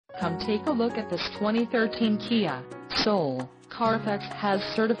Come take a look at this 2013 Kia Soul. Carfax has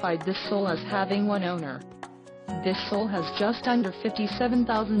certified this Soul as having one owner. This Soul has just under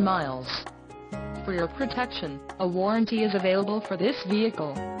 57,000 miles. For your protection, a warranty is available for this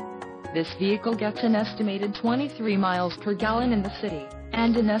vehicle. This vehicle gets an estimated 23 miles per gallon in the city,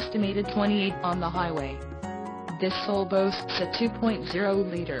 and an estimated 28 on the highway. This Soul boasts a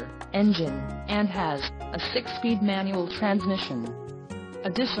 2.0-liter engine, and has a 6-speed manual transmission.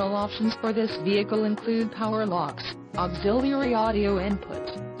 Additional options for this vehicle include power locks, auxiliary audio input,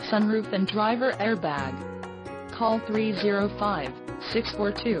 sunroof and driver airbag. Call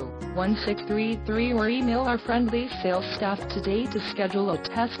 305-642-1633 or email our friendly sales staff today to schedule a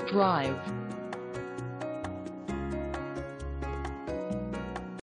test drive.